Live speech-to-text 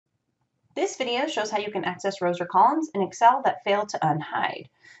This video shows how you can access rows or columns in Excel that fail to unhide.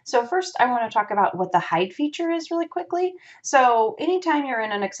 So first I want to talk about what the hide feature is really quickly. So anytime you're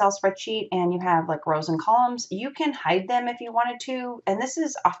in an Excel spreadsheet and you have like rows and columns, you can hide them if you wanted to. And this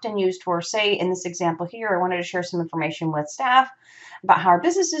is often used for, say in this example here, I wanted to share some information with staff about how our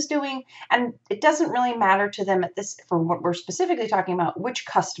business is doing. And it doesn't really matter to them at this, for what we're specifically talking about, which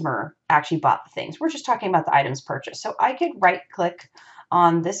customer actually bought the things. We're just talking about the items purchased. So I could right click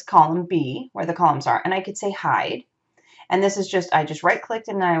on this column B where the columns are, and I could say hide. And this is just, I just right clicked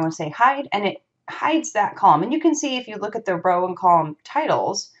and then I want to say hide, and it hides that column. And you can see if you look at the row and column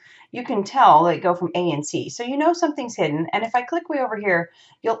titles, you can tell they go from A and C. So you know something's hidden. And if I click way over here,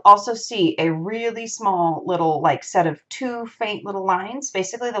 you'll also see a really small little like set of two faint little lines,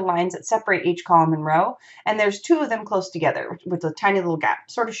 basically the lines that separate each column and row. And there's two of them close together with a tiny little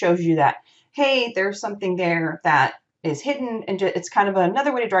gap. Sort of shows you that, hey, there's something there that is hidden, and it's kind of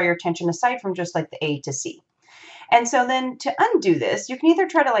another way to draw your attention aside from just like the A to C. And so then to undo this, you can either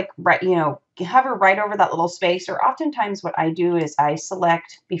try to like hover right over that little space, or oftentimes what I do is I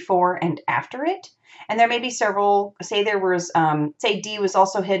select before and after it. And there may be several, say there was, say D was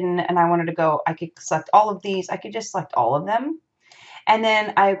also hidden and I wanted to go, I could select all of these. I could just select all of them. And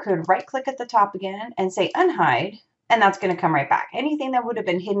then I could right click at the top again and say unhide, and that's going to come right back. Anything that would have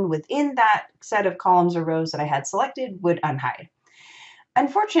been hidden within that set of columns or rows that I had selected would unhide.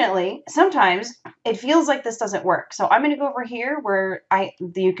 Unfortunately, sometimes it feels like this doesn't work. So I'm going to go over here where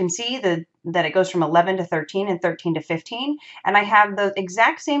you can see that it goes from 11 to 13 and 13 to 15. And I have the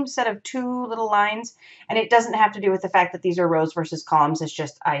exact same set of two little lines. And it doesn't have to do with the fact that these are rows versus columns. It's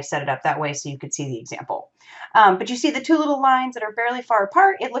just I set it up that way so you could see the example. But you see the two little lines that are fairly far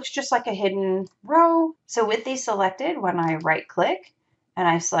apart. It looks just like a hidden row. So with these selected, when I right click and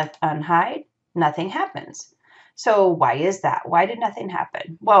I select unhide, nothing happens. So why is that? Why did nothing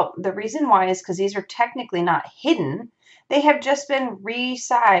happen? Well, the reason why is because these are technically not hidden. They have just been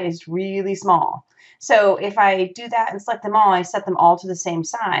resized really small. So if I do that and select them all, I set them all to the same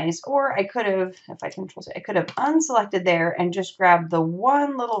size, or I could have, if I control C, I could have unselected there and just grabbed the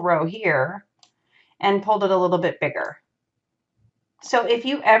one little row here and pulled it a little bit bigger. So if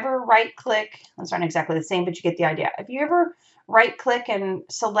you ever right click, those aren't exactly the same, but you get the idea. If you ever right click and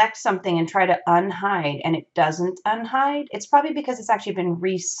select something and try to unhide and it doesn't unhide, it's probably because it's actually been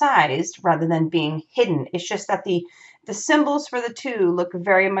resized rather than being hidden. It's just that the symbols for the two look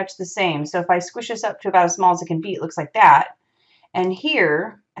very much the same. So if I squish this up to about as small as it can be, it looks like that. And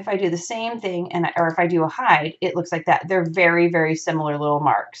here, if I do the same thing, or if I do a hide, it looks like that. They're very, very similar little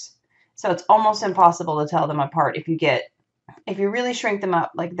marks. So it's almost impossible to tell them apart if you really shrink them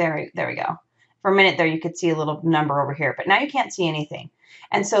up. Like there we go. For a minute there, you could see a little number over here, but now you can't see anything.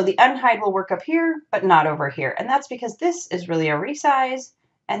 And so the unhide will work up here, but not over here. And that's because this is really a resize,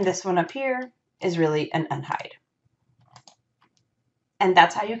 and this one up here is really an unhide. And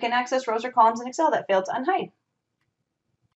that's how you can access rows or columns in Excel that failed to unhide.